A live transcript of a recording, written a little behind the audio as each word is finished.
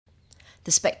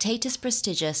The Spectator's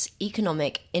prestigious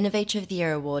Economic Innovator of the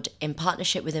Year Award, in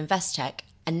partnership with Investec,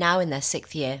 are now in their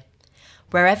 6th year.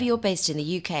 Wherever you're based in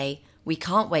the UK, we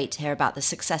can't wait to hear about the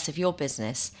success of your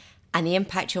business and the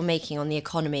impact you're making on the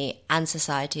economy and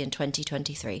society in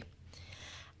 2023.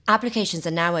 Applications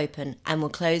are now open and will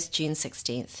close June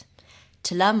 16th.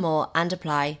 To learn more and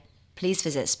apply, please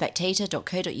visit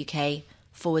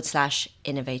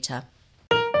spectator.co.uk/innovator.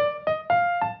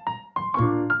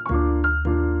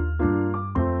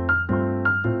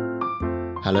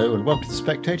 Hello and welcome to the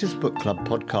Spectator's Book Club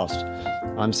podcast.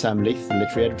 I'm Sam Leith, the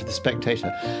literary editor of The Spectator,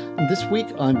 and this week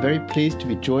I'm very pleased to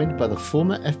be joined by the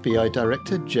former FBI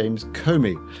Director James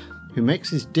Comey, who makes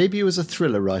his debut as a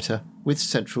thriller writer with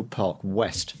Central Park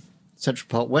West. Central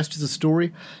Park West is a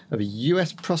story of a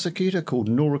US prosecutor called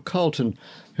Nora Carlton,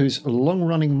 whose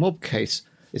long-running mob case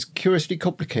is curiously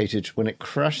complicated when it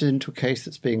crashes into a case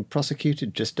that's being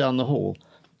prosecuted just down the hall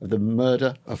of the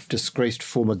murder of disgraced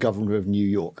former governor of New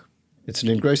York. It's an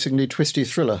engrossingly twisty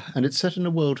thriller, and it's set in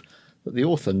a world that the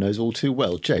author knows all too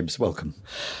well. James, welcome.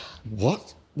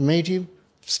 What made you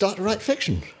start to write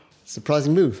fiction?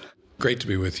 Surprising move. Great to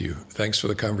be with you. Thanks for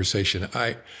the conversation.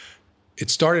 It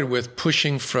started with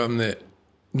pushing from the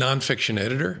nonfiction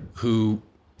editor who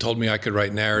told me I could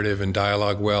write narrative and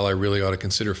dialogue well. I really ought to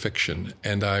consider fiction,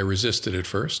 and I resisted at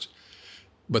first.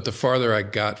 But the farther I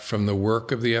got from the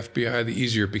work of the FBI, the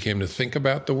easier it became to think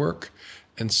about the work.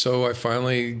 And so I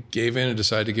finally gave in and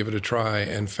decided to give it a try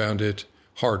and found it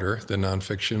harder than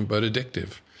nonfiction, but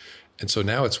addictive. And so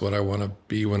now it's what I want to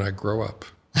be when I grow up.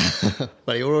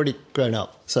 Well, you're already grown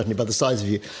up, certainly by the size of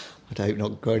you. I hope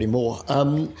not grow any more.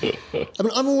 I'm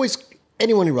always,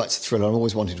 anyone who writes a thriller, I'm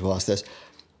always wanting to ask this.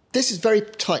 This is very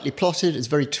tightly plotted, it's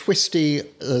very twisty,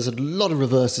 there's a lot of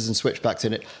reverses and switchbacks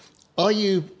in it. Are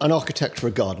you an architect or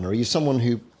a gardener? Are you someone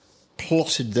who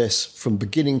plotted this from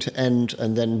beginning to end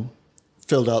and then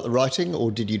filled out the writing, or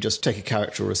did you just take a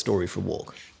character or a story for a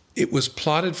walk? It was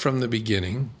plotted from the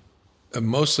beginning,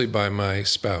 mostly by my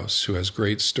spouse, who has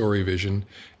great story vision,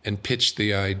 and pitched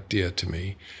the idea to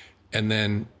me. And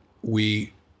then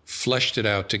we fleshed it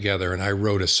out together, and I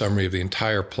wrote a summary of the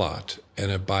entire plot and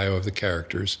a bio of the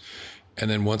characters. And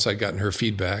then once I'd gotten her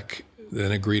feedback,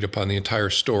 then agreed upon the entire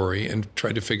story and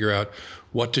tried to figure out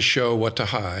what to show, what to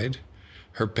hide.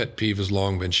 Her pet peeve has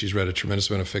long been she's read a tremendous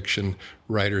amount of fiction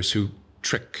writers who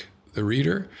trick the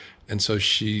reader. And so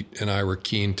she and I were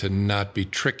keen to not be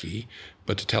tricky,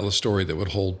 but to tell a story that would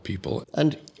hold people.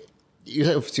 And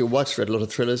obviously your wife's read a lot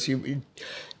of thrillers.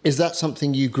 Is that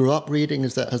something you grew up reading?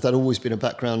 Has that always been a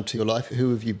background to your life? Who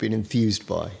have you been enthused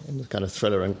by in the kind of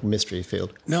thriller and mystery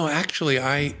field? No, actually,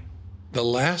 the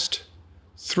last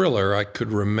thriller I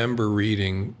could remember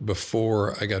reading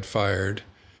before I got fired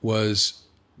was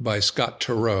by Scott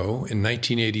Turow in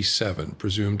 1987,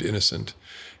 Presumed Innocent.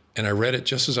 And I read it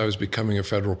just as I was becoming a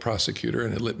federal prosecutor,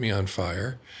 and it lit me on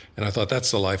fire. And I thought, that's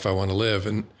the life I want to live.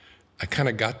 And I kind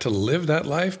of got to live that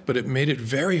life, but it made it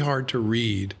very hard to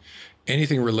read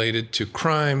anything related to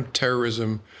crime,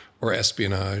 terrorism, or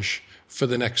espionage for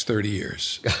the next 30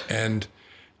 years. And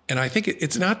I think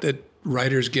it's not that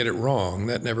writers get it wrong.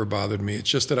 That never bothered me. It's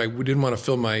just that I didn't want to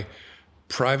fill my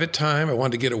private time. I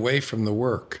wanted to get away from the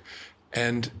work.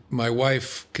 And my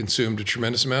wife consumed a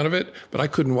tremendous amount of it, but I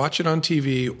couldn't watch it on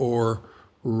TV or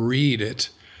read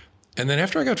it. And then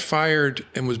after I got fired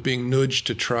and was being nudged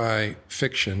to try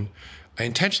fiction, I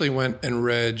intentionally went and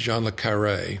read Jean le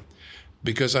Carré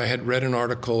because I had read an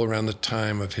article around the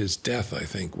time of his death, I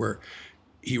think, where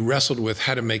he wrestled with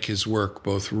how to make his work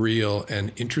both real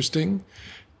and interesting.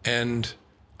 And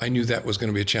I knew that was going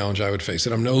to be a challenge I would face.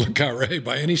 And I'm no le Carré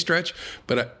by any stretch,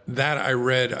 but that I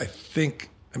read, I think,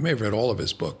 I may have read all of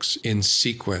his books in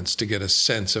sequence to get a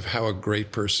sense of how a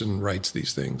great person writes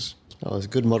these things. Oh, it's a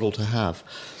good model to have.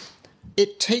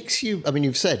 It takes you,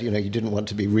 you've said, you didn't want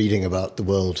to be reading about the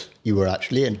world you were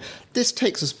actually in. This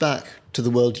takes us back to the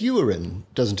world you were in,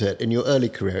 doesn't it? In your early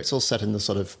career, it's all set in the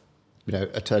sort of,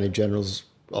 Attorney General's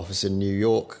office in New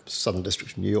York, Southern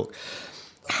District of New York.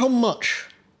 How much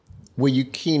were you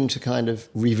keen to kind of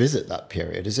revisit that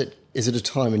period? Is it a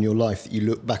time in your life that you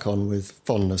look back on with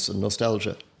fondness and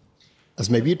nostalgia? As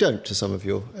maybe you don't to some of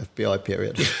your FBI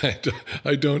period.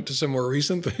 I don't to some more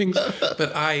recent things.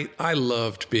 But I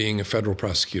loved being a federal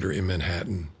prosecutor in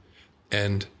Manhattan.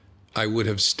 And I would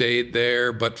have stayed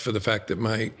there, but for the fact that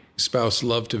my spouse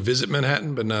loved to visit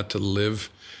Manhattan, but not to live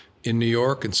in New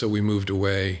York. And so we moved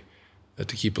away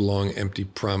to keep a long, empty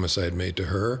promise I had made to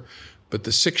her. But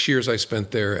the 6 years I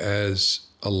spent there as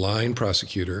a line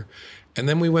prosecutor, and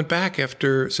then we went back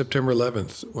after September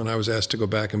 11th when I was asked to go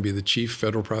back and be the chief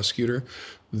federal prosecutor.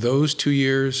 Those 2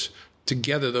 years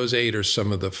together, those 8 are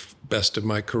some of the best of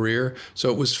my career. So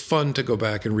it was fun to go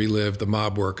back and relive the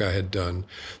mob work I had done,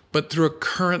 but through a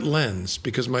current lens,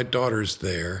 because my daughter's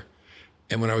there.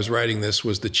 And when I was writing this,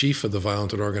 was the chief of the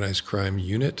violent and organized crime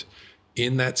unit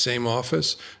in that same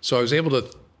office. So I was able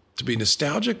to be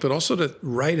nostalgic, but also to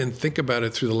write and think about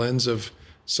it through the lens of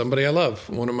somebody I love,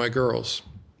 one of my girls.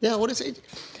 Yeah, what is it?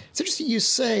 It's interesting you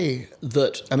say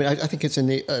that, I mean, I think it's in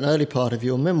an early part of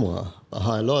your memoir, A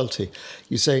Higher Loyalty.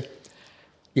 You say,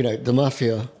 you know, the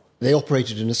mafia, they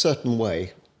operated in a certain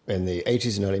way in the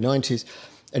 80s and early 90s.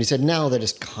 And he said, now they're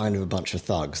just kind of a bunch of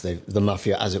thugs. The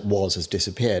mafia, as it was, has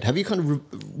disappeared. Have you kind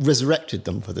of resurrected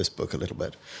them for this book a little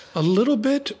bit? A little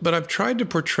bit, but I've tried to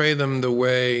portray them the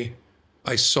way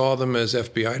I saw them as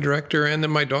FBI director, and then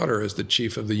my daughter, as the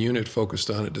chief of the unit focused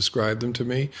on it, described them to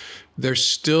me. They're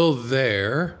still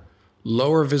there,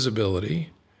 lower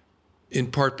visibility, in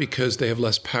part because they have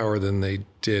less power than they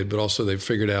did, but also they've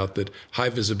figured out that high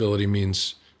visibility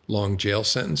means long jail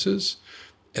sentences.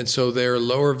 And so they're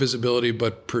lower visibility,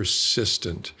 but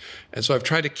persistent. And so I've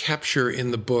tried to capture in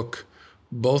the book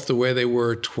both the way they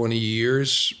were 20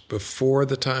 years before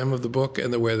the time of the book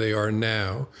and the way they are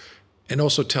now, and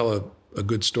also tell a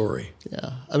good story.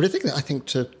 Yeah. I mean, I think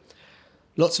to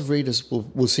lots of readers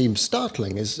will seem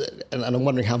startling, and I'm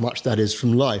wondering how much that is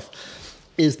from life,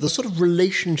 is the sort of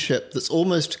relationship that's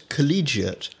almost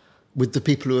collegiate with the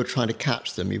people who are trying to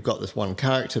catch them. You've got this one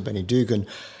character, Benny Dugan,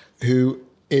 who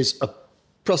is a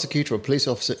prosecutor or police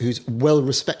officer who's well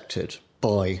respected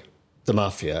by the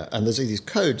mafia, and there's these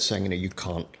codes saying, you know, you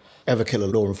can't ever kill a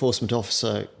law enforcement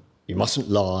officer, you mustn't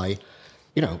lie.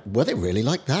 You know, were they really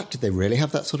like that? Did they really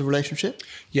have that sort of relationship?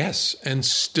 Yes, and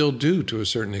still do to a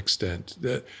certain extent.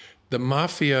 The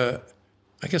mafia,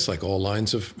 I guess like all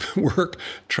lines of work,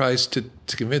 tries to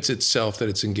convince itself that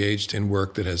it's engaged in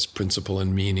work that has principle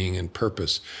and meaning and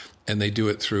purpose, and they do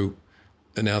it through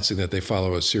announcing that they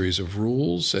follow a series of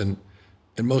rules, and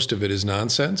most of it is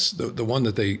nonsense. The one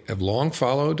that they have long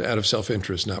followed out of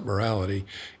self-interest, not morality,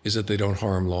 is that they don't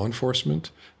harm law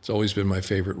enforcement. It's always been my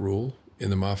favorite rule in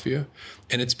the mafia.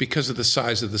 And it's because of the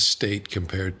size of the state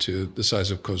compared to the size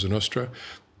of Cosa Nostra.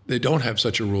 They don't have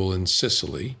such a rule in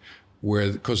Sicily,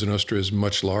 where Cosa Nostra is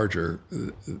much larger,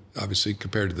 obviously,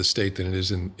 compared to the state than it is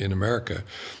in America.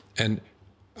 And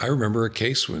I remember a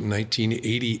case in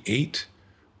 1988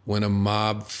 when a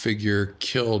mob figure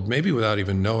killed, maybe without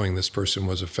even knowing this person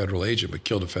was a federal agent, but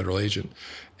killed a federal agent.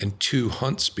 And 2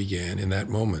 hunts began in that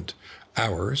moment.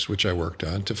 Ours, which I worked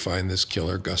on, to find this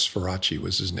killer. Gus Ferracci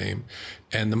was his name.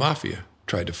 And the mafia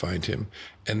tried to find him.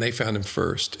 And they found him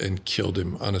first and killed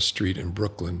him on a street in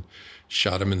Brooklyn,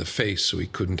 shot him in the face so he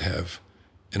couldn't have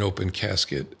an open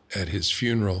casket at his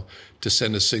funeral, to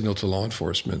send a signal to law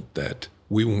enforcement that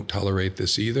we won't tolerate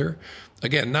this either.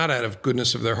 Again, not out of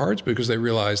goodness of their hearts, because they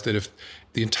realized that if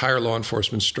the entire law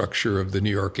enforcement structure of the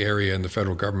New York area and the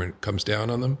federal government comes down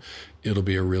on them, it'll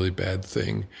be a really bad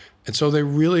thing. And so they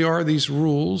really are these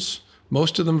rules,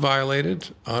 most of them violated,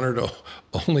 honored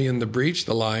only in the breach,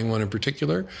 the lying one in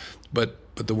particular, but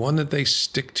the one that they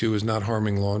stick to is not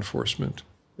harming law enforcement.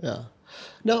 Yeah.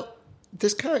 Now,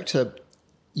 this character,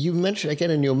 you mentioned again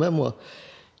in your memoir,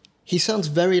 he sounds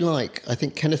very like, I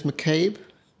think, Kenneth McCabe.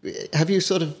 Have you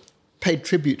sort of paid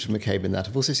tribute to McCabe in that?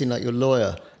 I've also seen like your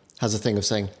lawyer has a thing of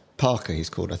saying, Parker he's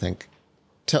called, I think,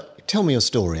 tell me your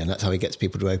story, and that's how he gets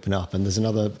people to open up. And there's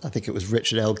another, I think it was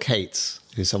Richard L. Cates,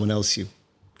 who's someone else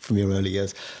from your early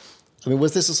years. I mean,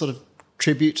 was this a sort of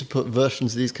tribute to put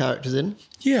versions of these characters in?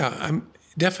 Yeah, I'm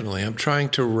trying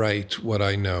to write what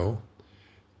I know,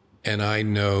 and I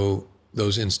know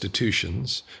those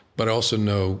institutions, but I also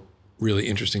know really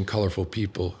interesting, colorful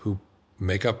people who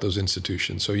make up those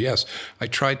institutions. So yes, I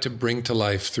tried to bring to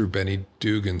life through Benny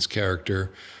Dugan's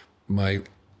character my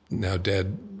now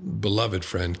dead beloved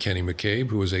friend Kenny McCabe,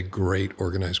 who was a great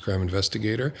organized crime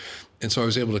investigator. And so I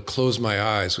was able to close my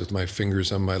eyes with my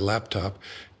fingers on my laptop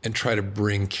and try to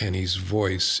bring Kenny's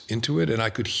voice into it. And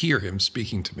I could hear him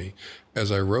speaking to me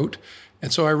as I wrote.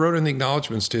 And so I wrote in the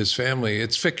acknowledgments to his family,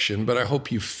 it's fiction, but I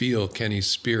hope you feel Kenny's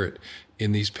spirit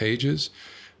in these pages,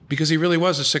 because he really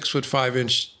was a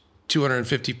 6'5"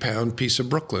 250-pound piece of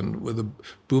Brooklyn with a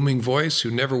booming voice, who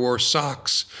never wore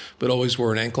socks, but always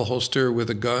wore an ankle holster with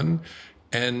a gun.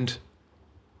 And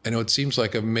I know it seems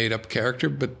like a made-up character,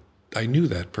 but I knew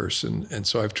that person. And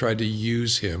so I've tried to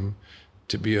use him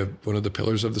to be one of the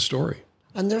pillars of the story.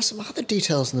 And there are some other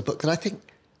details in the book that I think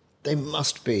they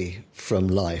must be from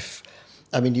life.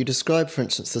 I mean, you describe, for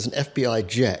instance, there's an FBI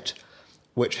jet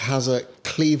which has a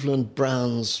Cleveland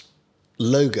Browns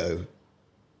logo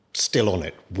still on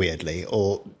it, weirdly,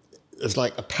 or there's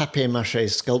like a papier-mâché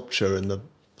sculpture in the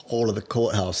hall of the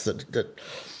courthouse that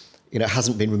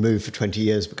hasn't been removed for 20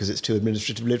 years because it's too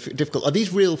administratively difficult. Are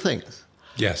these real things?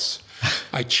 Yes.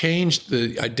 I changed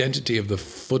the identity of the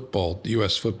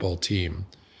U.S. football team,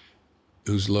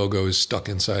 whose logo is stuck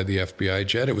inside the FBI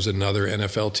jet. It was another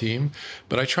NFL team,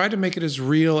 but I tried to make it as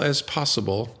real as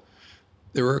possible.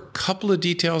 There were a couple of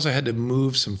details. I had to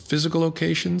move some physical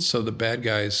locations so the bad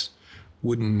guys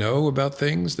wouldn't know about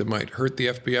things that might hurt the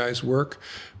FBI's work.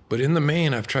 But in the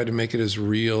main, I've tried to make it as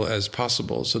real as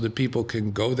possible so that people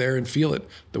can go there and feel it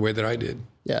the way that I did.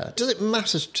 Yeah. Does it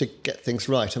matter to get things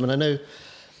right? I mean, I know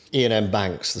Ian M.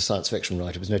 Banks, the science fiction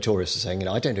writer, was notorious for saying,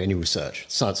 I don't do any research.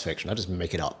 It's science fiction. I just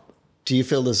make it up. Do you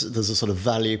feel there's a sort of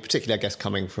value, particularly, I guess,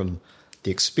 coming from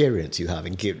the experience you have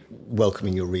in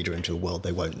welcoming your reader into a world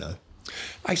they won't know?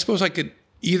 I suppose I could,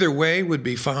 either way would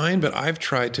be fine, but I've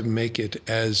tried to make it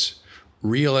as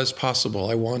real as possible.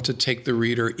 I want to take the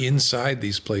reader inside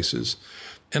these places.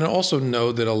 And I also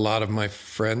know that a lot of my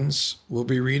friends will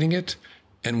be reading it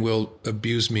and will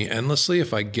abuse me endlessly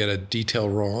if I get a detail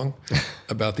wrong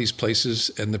about these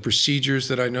places and the procedures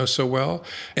that I know so well.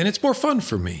 And it's more fun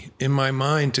for me in my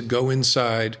mind to go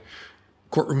inside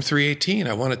Courtroom 318.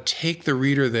 I want to take the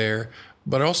reader there,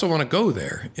 but I also want to go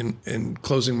there in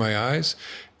closing my eyes.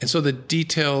 And so the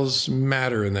details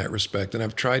matter in that respect. And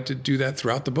I've tried to do that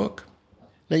throughout the book.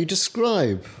 Now, you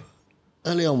describe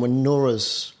early on when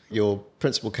Nora's your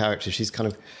principal character, she's kind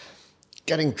of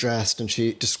getting dressed, and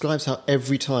she describes how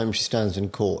every time she stands in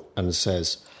court and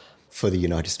says, "For the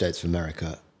United States of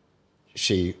America,"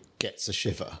 she gets a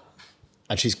shiver.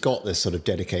 And she's got this sort of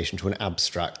dedication to an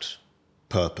abstract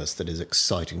purpose that is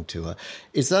exciting to her.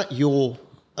 Is that your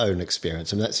own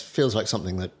experience? I mean, that feels like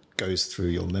something that goes through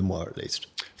your memoir, at least.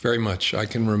 Very much. I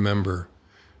can remember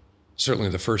certainly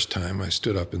the first time I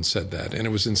stood up and said that. And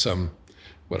it was in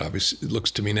what obviously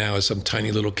looks to me now as some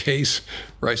tiny little case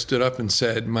where I stood up and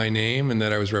said my name and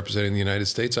that I was representing the United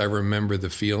States. I remember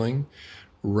the feeling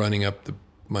running up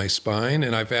my spine.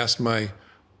 And I've asked my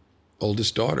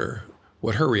oldest daughter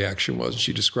what her reaction was.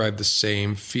 She described the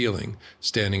same feeling,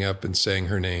 standing up and saying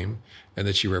her name and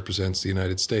that she represents the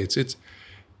United States. It's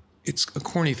a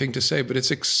corny thing to say, but it's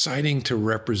exciting to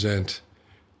represent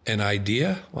an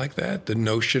idea like that, the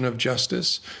notion of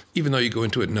justice. Even though you go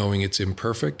into it knowing it's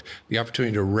imperfect, the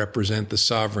opportunity to represent the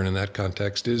sovereign in that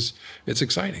context it's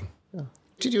exciting. Yeah.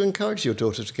 Did you encourage your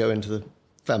daughter to go into the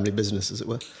family business, as it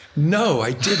were? No,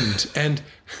 I didn't. And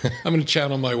I'm going to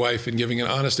channel my wife in giving an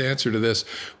honest answer to this.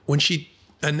 When she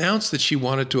announced that she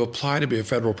wanted to apply to be a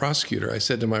federal prosecutor, I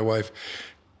said to my wife,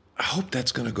 I hope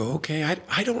that's going to go okay.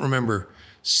 I don't remember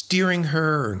steering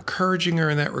her or encouraging her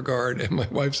in that regard. And my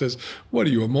wife says, "What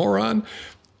are you, a moron?"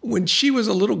 When she was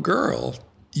a little girl,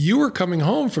 you were coming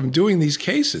home from doing these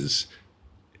cases,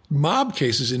 mob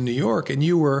cases in New York, and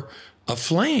you were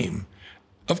aflame.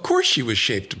 Of course she was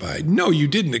shaped by it. No, you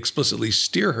didn't explicitly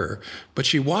steer her, but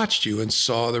she watched you and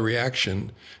saw the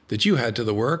reaction that you had to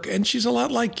the work, and she's a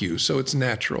lot like you, so it's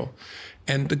natural.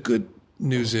 And the good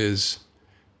news is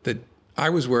that I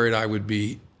was worried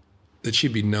that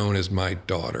she'd be known as my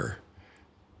daughter.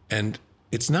 And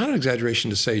it's not an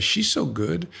exaggeration to say she's so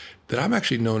good that I'm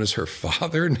actually known as her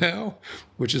father now,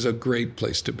 which is a great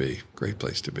place to be, great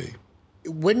place to be.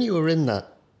 When you were in the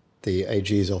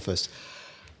AG's office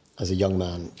as a young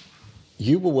man,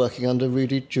 you were working under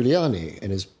Rudy Giuliani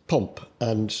in his pomp.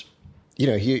 And,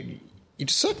 he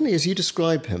certainly, as you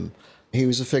describe him, he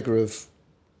was a figure of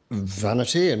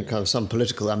vanity and kind of some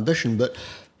political ambition, but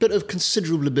of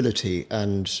considerable ability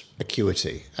and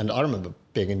acuity. And I remember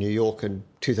being in New York in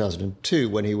 2002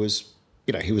 when he was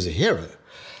a hero.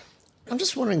 I'm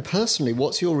just wondering personally,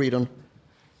 what's your read on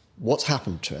what's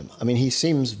happened to him? I mean, he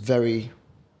seems very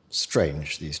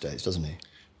strange these days, doesn't he?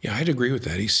 Yeah, I'd agree with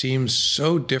that. He seems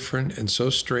so different and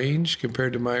so strange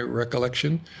compared to my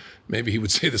recollection. Maybe he would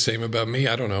say the same about me.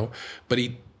 I don't know. But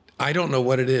I don't know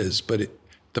what it is. But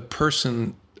the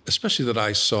person, especially that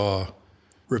I saw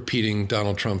repeating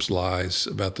Donald Trump's lies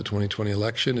about the 2020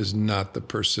 election, is not the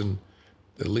person,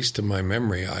 at least to my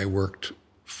memory, I worked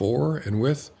for and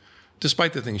with.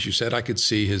 Despite the things you said, I could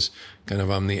see his kind of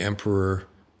I'm the emperor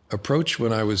approach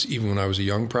when I was a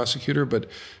young prosecutor, but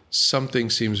something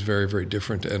seems very, very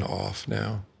different and off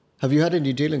now. Have you had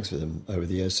any dealings with him over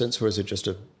the years since, or is it just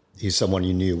he's someone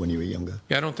you knew when you were younger?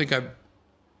 Yeah, I don't think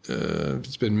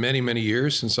it's been many, many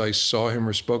years since I saw him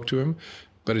or spoke to him,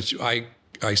 but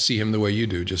I see him the way you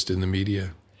do, just in the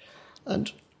media.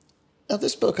 And now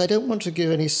this book, I don't want to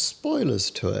give any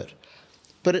spoilers to it,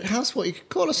 but it has what you could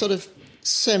call a sort of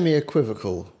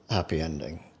semi-equivocal happy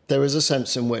ending. There is a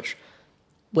sense in which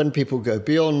when people go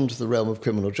beyond the realm of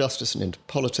criminal justice and into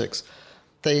politics,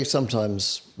 they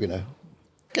sometimes,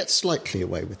 get slightly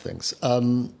away with things.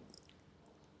 And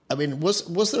I mean,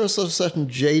 was there a sort of certain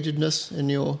jadedness in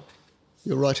your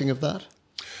writing of that?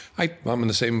 I'm in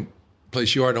the same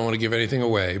place you are. I don't want to give anything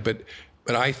away, but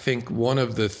I think one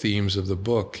of the themes of the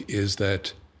book is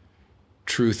that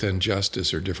truth and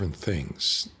justice are different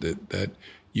things, that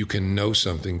you can know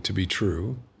something to be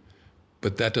true,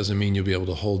 but that doesn't mean you'll be able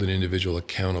to hold an individual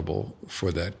accountable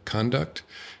for that conduct.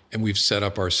 And we've set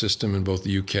up our system in both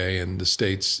the UK and the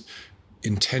States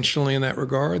intentionally in that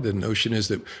regard. The notion is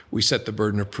that we set the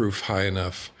burden of proof high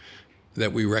enough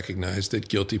that we recognize that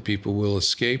guilty people will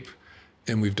escape.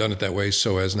 And we've done it that way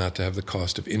so as not to have the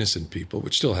cost of innocent people,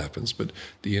 which still happens, but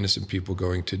the innocent people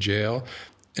going to jail.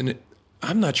 And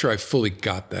I'm not sure I fully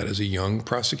got that as a young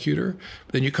prosecutor.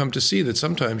 But then you come to see that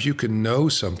sometimes you can know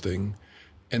something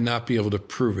and not be able to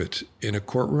prove it in a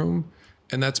courtroom.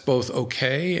 And that's both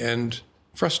okay and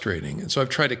frustrating. And so I've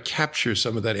tried to capture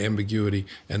some of that ambiguity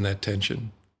and that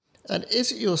tension. And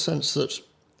is it your sense that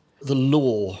the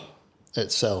law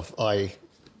itself,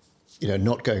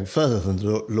 not going further than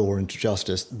the law into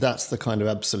justice, that's the kind of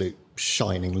absolute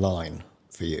shining line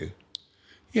for you?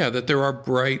 Yeah, that there are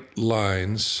bright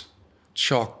lines,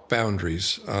 chalk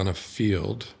boundaries on a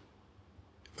field,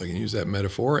 if I can use that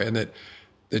metaphor, and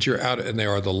that you're out, and they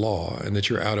are the law, and that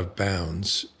you're out of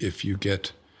bounds if you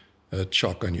get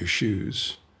chalk on your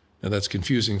shoes. Now that's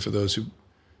confusing for those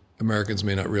Americans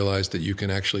may not realize that you can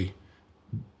actually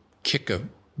kick a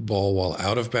ball while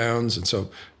out of bounds. And so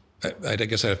I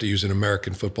guess I have to use an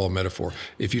American football metaphor.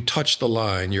 If you touch the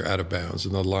line, you're out of bounds,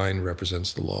 and the line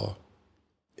represents the law.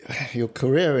 Your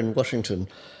career in Washington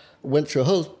went through a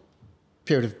whole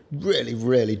period of really,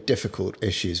 really difficult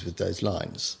issues with those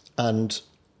lines. And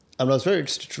I was very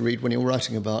interested to read when you were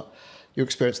writing about your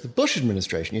experience with the Bush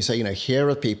administration. You say, here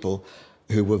are people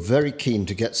who were very keen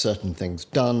to get certain things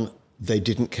done. They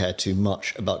didn't care too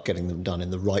much about getting them done in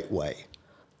the right way.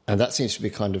 And that seems to be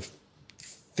a kind of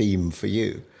theme for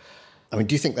you. I mean,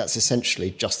 do you think that's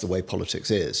essentially just the way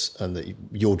politics is, and that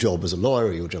your job as a lawyer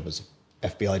or your job as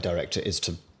FBI director is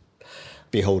to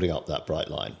be holding up that bright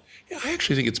line? Yeah, I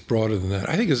actually think it's broader than that.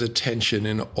 I think there's a tension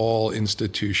in all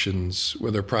institutions,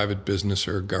 whether private business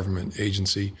or government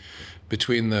agency,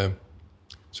 between the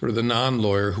sort of the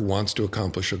non-lawyer who wants to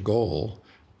accomplish a goal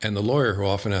and the lawyer who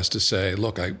often has to say,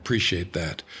 look, I appreciate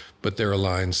that, but there are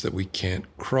lines that we can't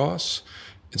cross.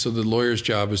 And so the lawyer's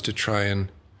job is to try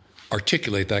and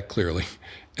articulate that clearly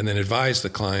and then advise the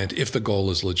client, if the goal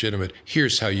is legitimate,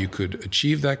 here's how you could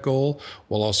achieve that goal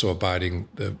while also abiding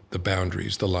the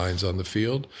boundaries, the lines on the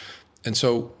field. And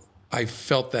so I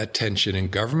felt that tension in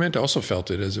government. I also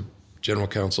felt it as a general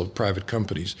counsel of private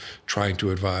companies trying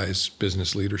to advise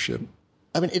business leadership.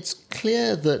 I mean, it's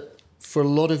clear that for a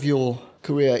lot of your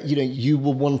career, you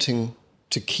were wanting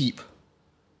to keep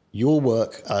your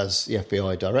work as the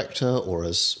FBI director or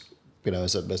as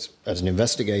an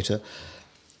investigator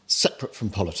separate from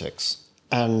politics.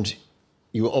 And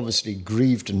you were obviously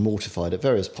grieved and mortified at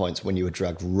various points when you were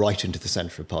dragged right into the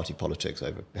centre of party politics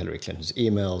over Hillary Clinton's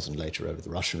emails and later over the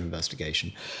Russian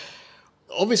investigation.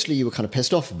 Obviously, you were kind of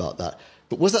pissed off about that.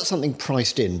 But was that something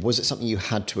priced in? Was it something you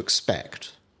had to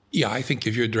expect? Yeah, I think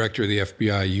if you're a director of the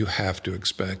FBI, you have to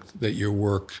expect that your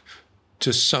work,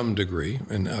 to some degree,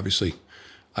 and obviously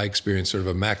I experienced sort of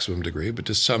a maximum degree, but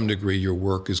to some degree your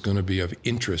work is going to be of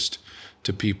interest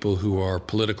to people who are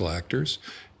political actors,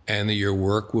 and that your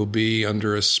work will be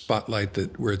under a spotlight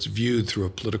where it's viewed through a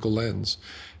political lens.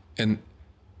 And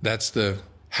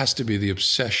has to be the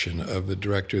obsession of the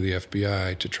director of the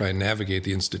FBI to try and navigate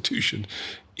the institution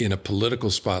in a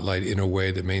political spotlight in a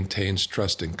way that maintains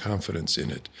trust and confidence in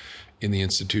it, in the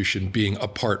institution being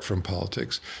apart from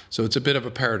politics. So it's a bit of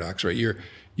a paradox, right?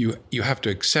 You have to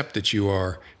accept that you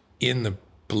are in the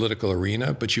political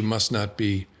arena, but you must not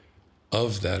be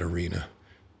of that arena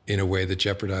in a way that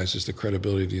jeopardizes the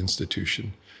credibility of the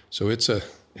institution. So it's a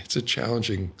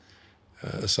challenging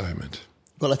assignment.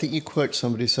 Well, I think you quote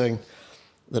somebody saying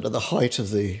that at the height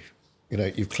of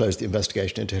you've closed the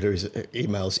investigation into Hillary's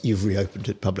emails, you've reopened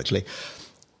it publicly.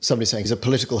 Somebody saying he's a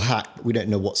political hack, but we don't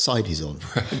know what side he's on.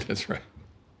 Right, that's right.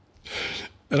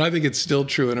 And I think it's still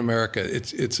true in America.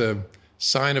 It's a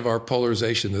sign of our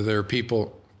polarization that there are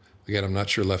people, again, I'm not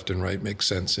sure left and right makes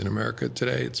sense in America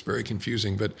today. It's very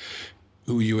confusing, but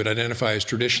who you would identify as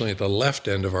traditionally at the left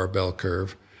end of our bell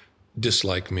curve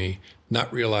dislike me,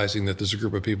 not realizing that there's a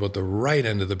group of people at the right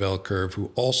end of the bell curve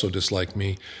who also dislike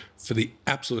me for the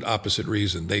absolute opposite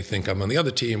reason. They think I'm on the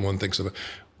other team, one thinks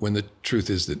when the truth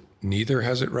is that neither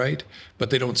has it right, but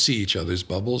they don't see each other's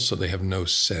bubbles, so they have no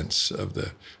sense of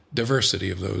the diversity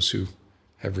of those who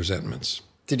have resentments.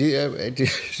 Do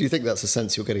you think that's a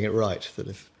sense you're getting it right? That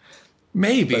if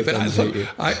Maybe, but hate you.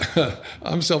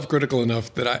 I'm self-critical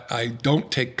enough that I don't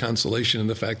take consolation in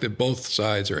the fact that both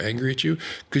sides are angry at you,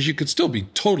 because you could still be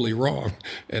totally wrong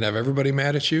and have everybody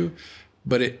mad at you.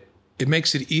 But it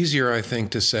makes it easier, I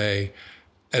think, to say,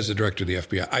 as the director of the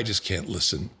FBI, I just can't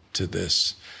listen to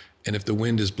this. And if the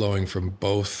wind is blowing from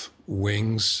both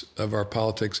wings of our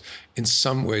politics, in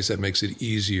some ways that makes it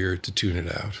easier to tune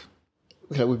it out.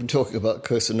 We've been talking about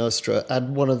Cosa Nostra,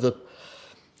 and one of the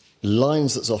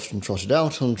lines that's often trotted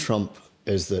out on Trump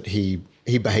is that he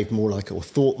behaved more like, or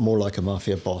thought more like a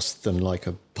mafia boss than like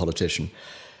a politician.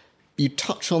 You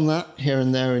touch on that here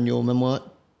and there in your memoir.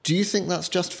 Do you think that's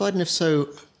justified? And if so,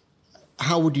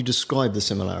 how would you describe the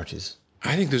similarities?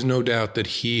 I think there's no doubt that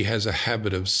he has a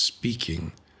habit of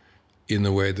speaking in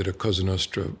the way that a Cosa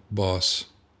Nostra boss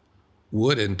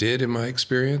would and did, in my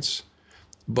experience,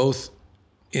 both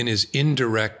in his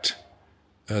indirect,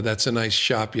 that's a nice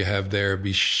shop you have there,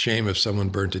 be shame if someone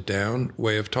burnt it down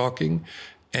way of talking,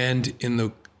 and in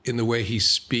the way he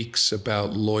speaks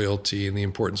about loyalty and the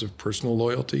importance of personal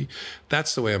loyalty.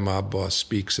 That's the way a mob boss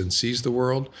speaks and sees the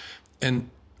world. And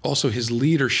also his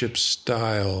leadership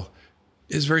style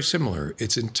is very similar.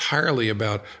 It's entirely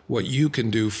about what you can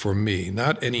do for me,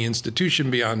 not any institution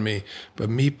beyond me, but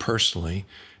me personally.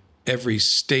 Every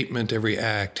statement, every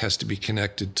act has to be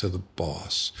connected to the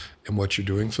boss and what you're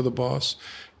doing for the boss.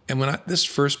 And when this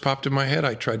first popped in my head,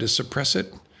 I tried to suppress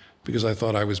it because I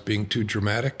thought I was being too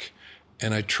dramatic.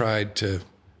 And I tried a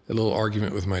little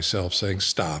argument with myself saying,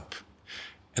 stop.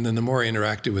 And then the more I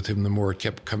interacted with him, the more it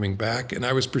kept coming back. And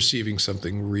I was perceiving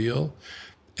something real.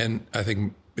 And I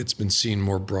think it's been seen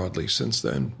more broadly since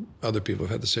then. Other people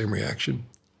have had the same reaction.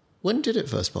 When did it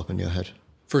first pop in your head?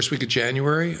 First week of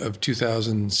January of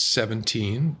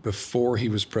 2017, before he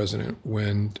was president,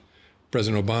 when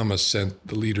President Obama sent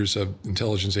the leaders of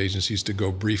intelligence agencies to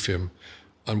go brief him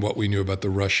on what we knew about the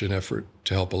Russian effort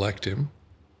to help elect him.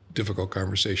 Difficult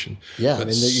conversation. Yeah, I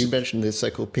mean, you mentioned the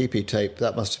so-called PP tape.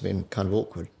 That must have been kind of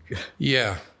awkward.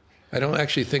 Yeah. I don't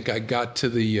actually think I got to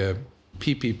the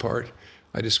PP part.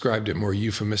 I described it more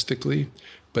euphemistically,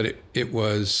 but it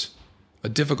was a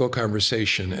difficult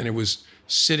conversation, and it was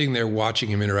sitting there watching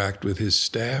him interact with his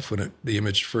staff when the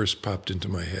image first popped into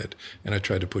my head, and I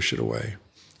tried to push it away.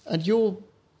 And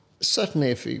certainly,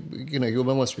 if your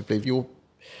memoirs we believe, your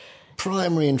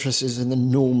primary interest is in the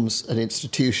norms and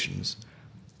institutions,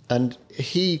 and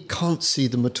he can't see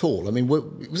them at all. I mean,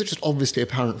 was it just obviously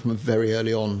apparent from very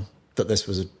early on that this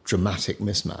was a dramatic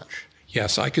mismatch?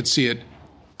 Yes, I could see it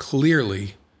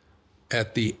clearly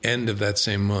at the end of that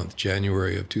same month,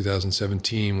 January of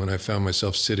 2017, when I found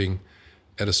myself sitting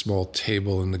at a small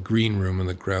table in the green room on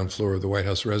the ground floor of the White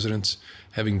House residence,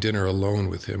 having dinner alone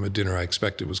with him, a dinner I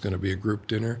expected was going to be a group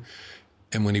dinner.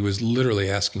 And when he was literally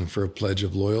asking for a pledge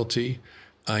of loyalty,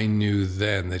 I knew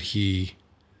then that he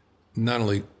not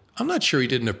only, I'm not sure he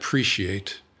didn't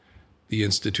appreciate the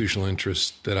institutional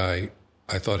interest that I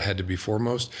thought had to be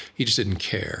foremost. He just didn't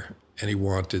care. And he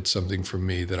wanted something from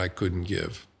me that I couldn't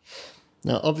give.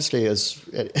 Now, obviously, as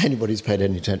anybody who's paid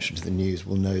any attention to the news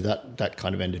will know that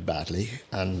kind of ended badly,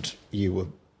 and you were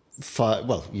fired.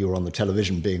 Well, you were on the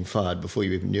television being fired before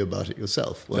you even knew about it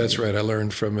yourself. That's right. I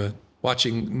learned from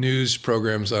watching news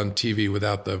programs on TV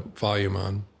without the volume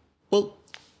on. Well,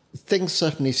 things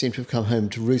certainly seem to have come home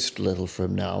to roost a little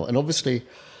from now, and obviously,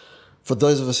 for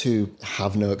those of us who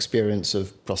have no experience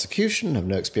of prosecution, have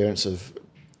no experience of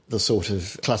the sort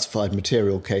of classified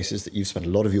material cases that you've spent a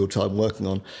lot of your time working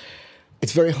on,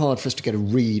 it's very hard for us to get a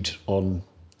read on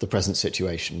the present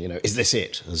situation. Is this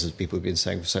it, as people have been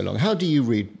saying for so long? How do you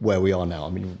read where we are now? I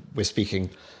mean, we're speaking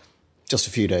just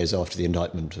a few days after the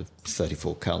indictment of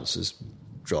 34 counts has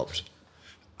dropped.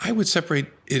 I would separate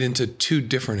it into two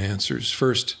different answers.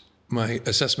 First, my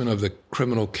assessment of the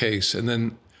criminal case, and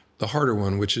then the harder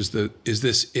one, which is is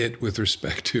this it with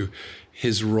respect to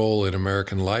his role in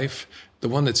American life? The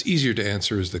one that's easier to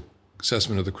answer is the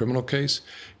assessment of the criminal case.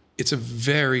 It's a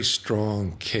very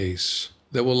strong case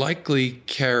that will likely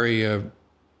carry a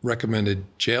recommended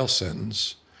jail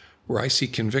sentence, where I see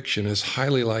conviction as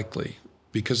highly likely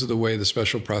because of the way the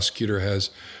special prosecutor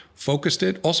has focused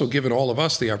it, also given all of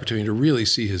us the opportunity to really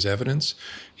see his evidence.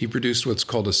 He produced what's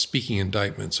called a speaking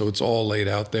indictment, so it's all laid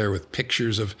out there with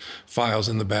pictures of files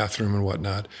in the bathroom and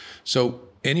whatnot. So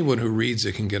anyone who reads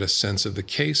it can get a sense of the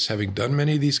case. Having done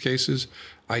many of these cases,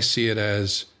 I see it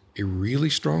as a really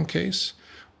strong case,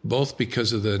 both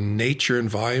because of the nature and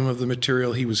volume of the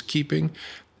material he was keeping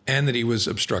and that he was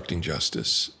obstructing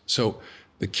justice. So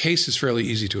the case is fairly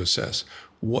easy to assess.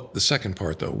 The second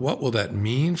part, though, what will that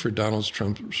mean for Donald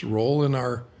Trump's role in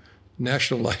our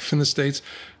national life in the States?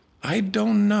 I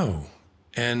don't know.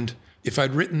 And If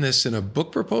I'd written this in a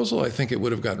book proposal, I think it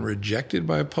would have gotten rejected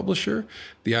by a publisher.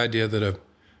 The idea that a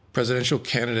presidential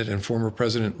candidate and former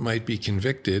president might be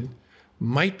convicted,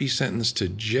 might be sentenced to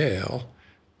jail,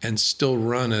 and still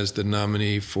run as the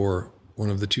nominee for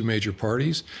one of the two major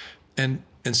parties, and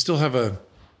still have a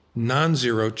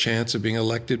non-zero chance of being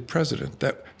elected president.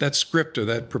 That script or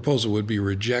that proposal would be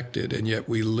rejected, and yet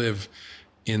we live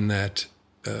in that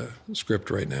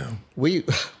script right now.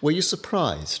 Were you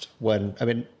surprised when,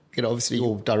 obviously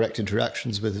your direct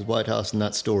interactions with the White House and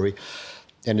that story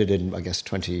ended in, I guess,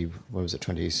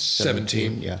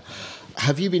 2017? Yeah.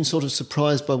 Have you been sort of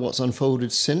surprised by what's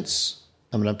unfolded since?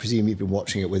 I presume you've been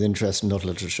watching it with interest and not a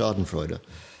little schadenfreude.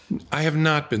 I have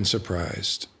not been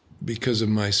surprised because of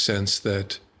my sense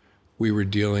that we were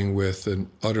dealing with an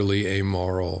utterly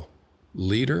amoral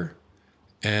leader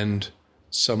and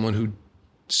someone who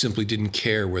simply didn't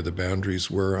care where the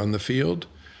boundaries were on the field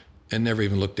and never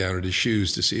even looked down at his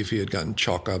shoes to see if he had gotten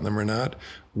chalk on them or not,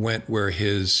 went where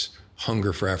his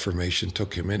hunger for affirmation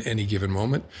took him in any given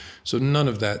moment. So none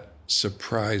of that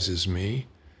surprises me.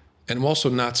 And I'm also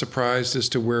not surprised as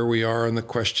to where we are on the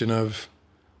question of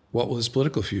what will his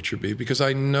political future be, because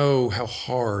I know how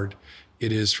hard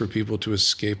it is for people to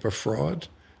escape a fraud.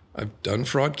 I've done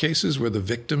fraud cases where the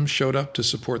victim showed up to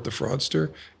support the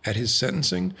fraudster at his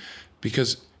sentencing,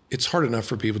 because it's hard enough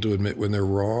for people to admit when they're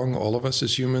wrong, all of us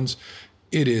as humans.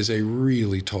 It is a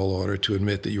really tall order to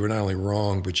admit that you were not only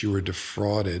wrong, but you were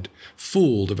defrauded,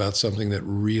 fooled about something that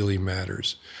really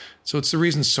matters. So it's the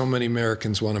reason so many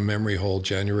Americans want to memory hold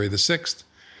January the 6th,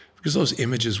 because those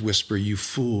images whisper, you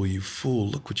fool,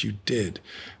 look what you did.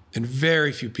 And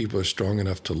very few people are strong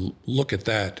enough to look at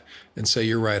that and say,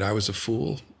 you're right, I was a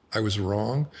fool, I was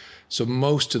wrong. So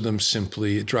most of them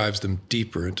simply, it drives them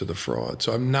deeper into the fraud.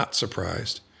 So I'm not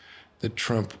surprised that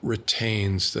Trump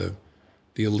retains the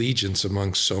allegiance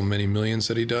among so many millions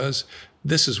that he does.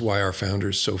 This is why our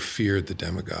founders so feared the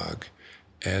demagogue.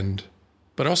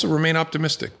 But also remain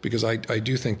optimistic, because I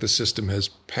do think the system has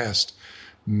passed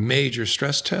major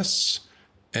stress tests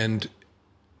and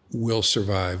will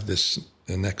survive the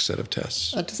next set of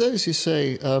tests. To those who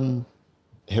say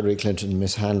Hillary Clinton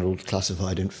mishandled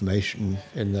classified information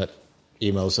in that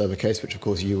email server case, which of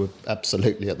course you were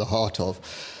absolutely at the heart of,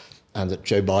 and that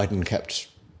Joe Biden kept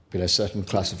certain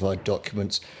classified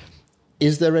documents,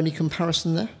 is there any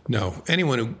comparison there? No.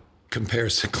 Anyone who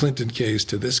compares the Clinton case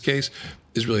to this case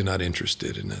is really not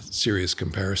interested in a serious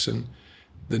comparison.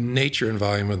 The nature and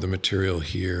volume of the material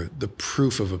here, the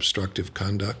proof of obstructive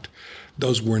conduct,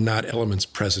 those were not elements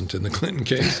present in the Clinton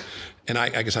case. And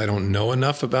I guess I don't know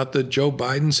enough about the Joe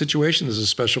Biden situation. There's a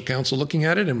special counsel looking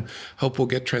at it, and hope we'll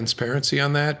get transparency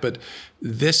on that. But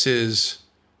this is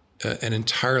an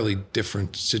entirely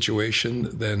different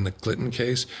situation than the Clinton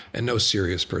case, and no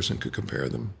serious person could compare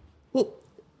them. Well,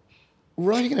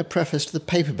 writing in a preface to the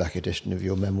paperback edition of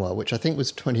your memoir, which I think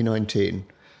was 2019,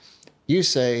 you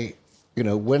say,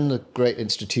 when the great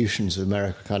institutions of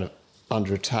America kind of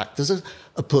under attack, there's a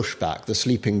pushback. The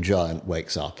sleeping giant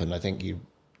wakes up, and I think you,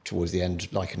 towards the end,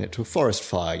 liken it to a forest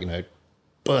fire,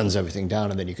 burns everything down,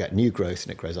 and then you get new growth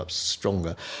and it grows up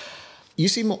stronger. You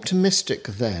seem optimistic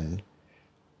then.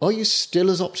 Are you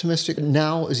still as optimistic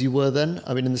now as you were then?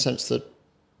 In the sense that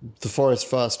the forest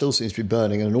fire still seems to be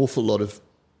burning and an awful lot of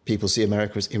people see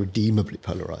America as irredeemably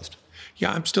polarized.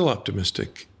 Yeah, I'm still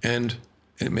optimistic. And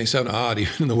it may sound odd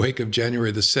even in the wake of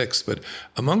January the 6th, but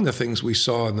among the things we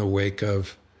saw in the wake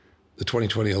of the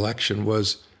 2020 election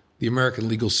was the American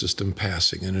legal system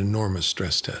passing an enormous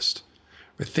stress test.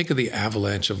 Think of the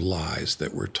avalanche of lies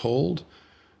that were told,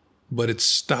 but it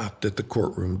stopped at the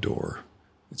courtroom door.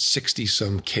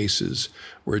 60-some cases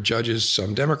where judges,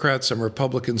 some Democrats, some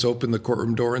Republicans, opened the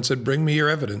courtroom door and said, bring me your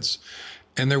evidence.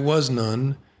 And there was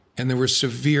none, and there were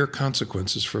severe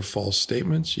consequences for false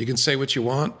statements. You can say what you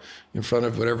want in front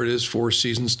of whatever it is, Four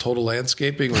Seasons Total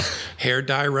Landscaping with hair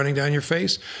dye running down your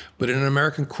face. But in an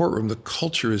American courtroom, the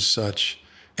culture is such,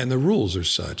 and the rules are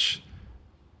such,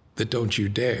 that don't you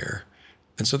dare.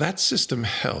 And so that system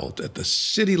held at the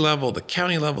city level, the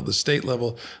county level, the state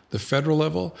level, the federal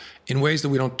level, in ways that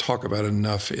we don't talk about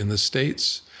enough in the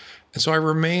states. And so I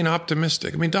remain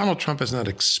optimistic. Donald Trump has not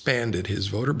expanded his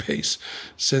voter base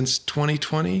since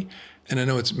 2020. And I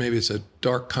know maybe it's a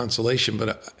dark consolation,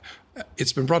 but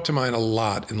it's been brought to mind a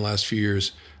lot in the last few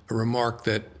years, a remark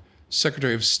that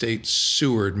Secretary of State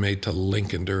Seward made to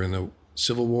Lincoln during the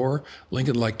Civil War.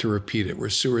 Lincoln liked to repeat it, where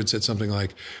Seward said something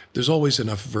like, there's always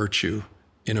enough virtue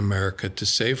in America to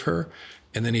save her.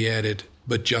 And then he added,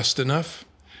 but just enough.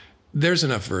 There's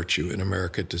enough virtue in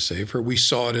America to save her. We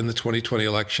saw it in the 2020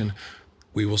 election.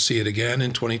 We will see it again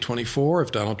in 2024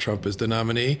 if Donald Trump is the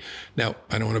nominee. Now,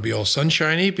 I don't want to be all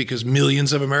sunshiny because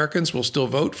millions of Americans will still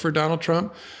vote for Donald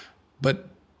Trump, but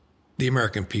the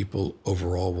American people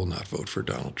overall will not vote for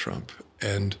Donald Trump.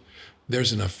 And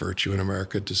there's enough virtue in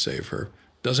America to save her.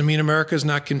 Doesn't mean America is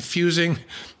not confusing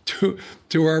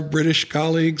to our British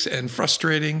colleagues and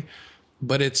frustrating,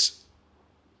 but it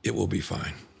will be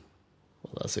fine.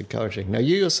 Well, that's encouraging. Now,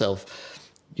 you yourself,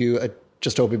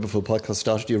 just told me before the podcast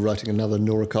started, you're writing another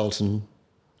Nora Carlton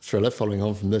thriller following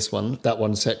on from this one. That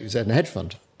one set in a hedge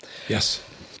fund. Yes.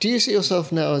 Do you see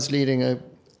yourself now as leading a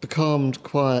becalmed,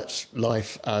 quiet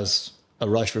life as a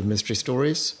writer of mystery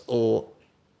stories? Or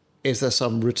is there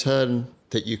some return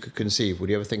that you could conceive? Would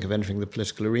you ever think of entering the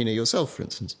political arena yourself, for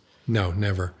instance? No,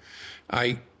 never.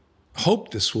 I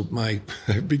hope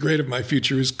it'd be great if my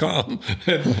future is calm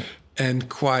and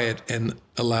quiet and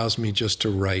allows me just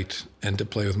to write and to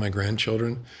play with my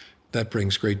grandchildren. That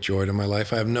brings great joy to my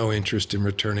life. I have no interest in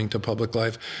returning to public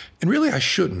life. And really, I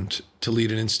shouldn't to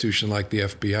lead an institution like the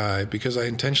FBI because I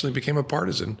intentionally became a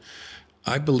partisan.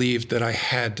 I believed that I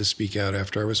had to speak out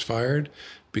after I was fired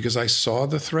because I saw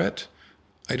the threat.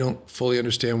 I don't fully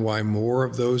understand why more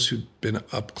of those who'd been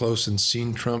up close and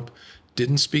seen Trump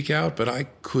didn't speak out, but I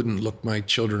couldn't look my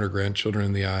children or grandchildren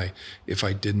in the eye if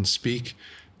I didn't speak.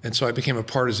 And so I became a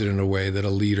partisan in a way that a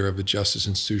leader of a justice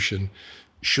institution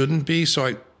shouldn't be.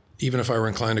 So even if I were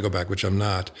inclined to go back, which I'm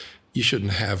not, you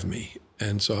shouldn't have me.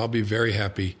 And so I'll be very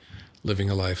happy living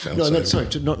a life outside. No, sorry,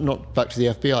 not back to the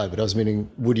FBI, but I was meaning,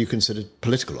 would you consider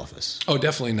political office? Oh,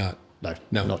 definitely not.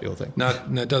 No, not your thing.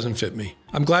 That doesn't fit me.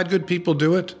 I'm glad good people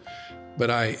do it,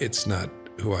 but it's not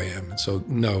who I am. So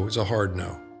no, it's a hard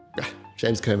no.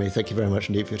 James Comey, thank you very much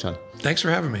indeed for your time. Thanks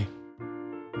for having me.